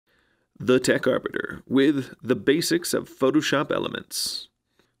The Tech Arbiter with the basics of Photoshop elements.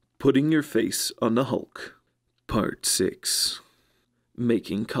 Putting your face on the Hulk. Part 6.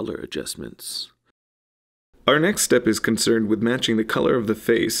 Making color adjustments. Our next step is concerned with matching the color of the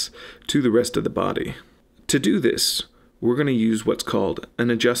face to the rest of the body. To do this, we're going to use what's called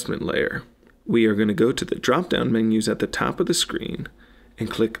an adjustment layer. We are going to go to the drop-down menus at the top of the screen and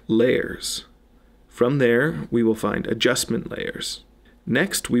click Layers. From there, we will find Adjustment Layers.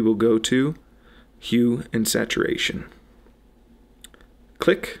 Next, we will go to Hue and Saturation.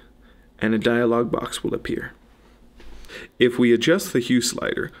 Click, and a dialog box will appear. If we adjust the hue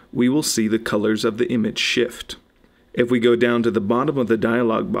slider, we will see the colors of the image shift. If we go down to the bottom of the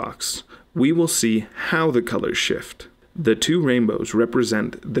dialog box, we will see how the colors shift. The two rainbows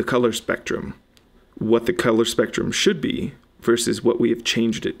represent the color spectrum, what the color spectrum should be versus what we have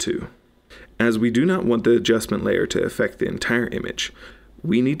changed it to. As we do not want the adjustment layer to affect the entire image,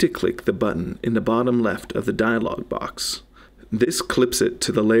 we need to click the button in the bottom left of the dialog box. This clips it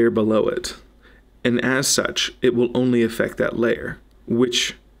to the layer below it, and as such, it will only affect that layer,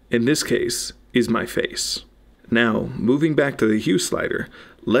 which, in this case, is my face. Now, moving back to the hue slider,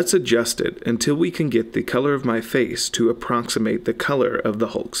 let's adjust it until we can get the color of my face to approximate the color of the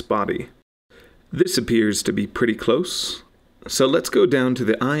Hulk's body. This appears to be pretty close, so let's go down to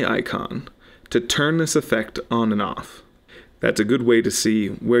the eye icon to turn this effect on and off. That's a good way to see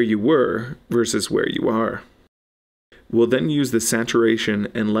where you were versus where you are. We'll then use the saturation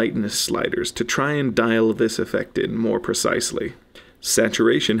and lightness sliders to try and dial this effect in more precisely.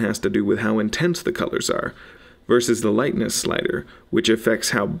 Saturation has to do with how intense the colors are, versus the lightness slider, which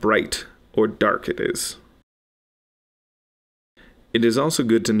affects how bright or dark it is. It is also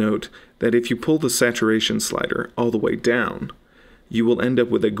good to note that if you pull the saturation slider all the way down, you will end up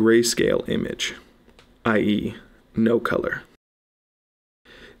with a grayscale image, i.e., no color.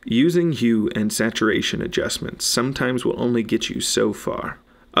 Using hue and saturation adjustments sometimes will only get you so far.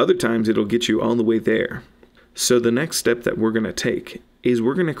 Other times it'll get you all the way there. So the next step that we're going to take is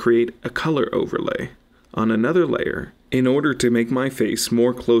we're going to create a color overlay on another layer in order to make my face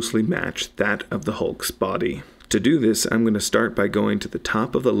more closely match that of the Hulk's body. To do this, I'm going to start by going to the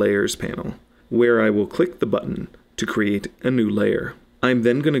top of the Layers panel, where I will click the button to create a new layer. I'm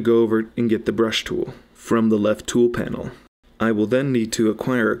then going to go over and get the brush tool from the left tool panel. I will then need to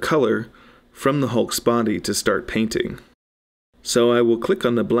acquire a color from the Hulk's body to start painting. So I will click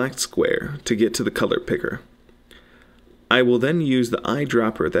on the black square to get to the color picker. I will then use the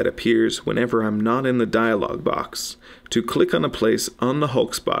eyedropper that appears whenever I'm not in the dialog box to click on a place on the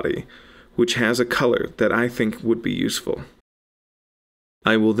Hulk's body which has a color that I think would be useful.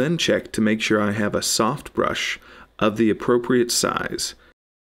 I will then check to make sure I have a soft brush of the appropriate size,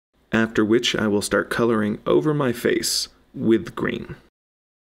 after which I will start coloring over my face with green.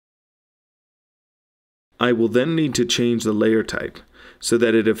 I will then need to change the layer type so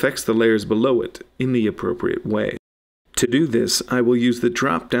that it affects the layers below it in the appropriate way. To do this, I will use the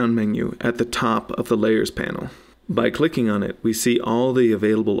drop-down menu at the top of the Layers panel. By clicking on it, we see all the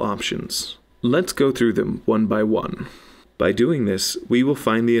available options. Let's go through them one by one. By doing this, we will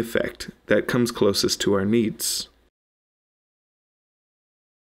find the effect that comes closest to our needs.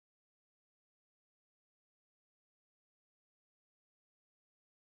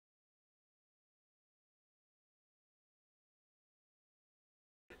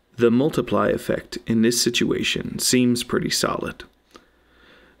 The multiply effect in this situation seems pretty solid,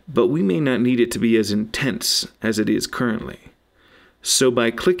 but we may not need it to be as intense as it is currently. So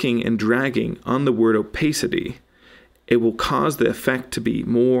by clicking and dragging on the word opacity, it will cause the effect to be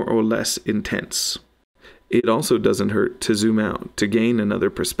more or less intense. It also doesn't hurt to zoom out to gain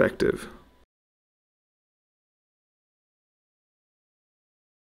another perspective.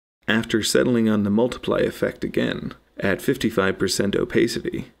 After settling on the multiply effect again, at 55%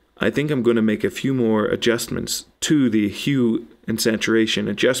 opacity, I think I'm going to make a few more adjustments to the hue and saturation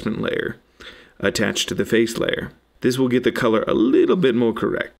adjustment layer attached to the face layer. This will get the color a little bit more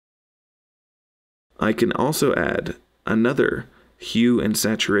correct. I can also add another hue and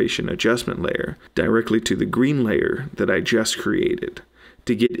saturation adjustment layer directly to the green layer that I just created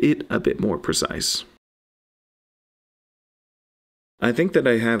to get it a bit more precise. I think that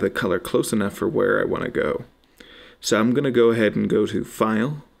I have the color close enough for where I want to go. So I'm going to go ahead and go to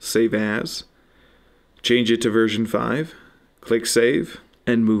File, Save As, change it to version 5, click Save,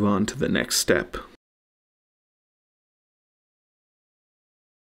 and move on to the next step.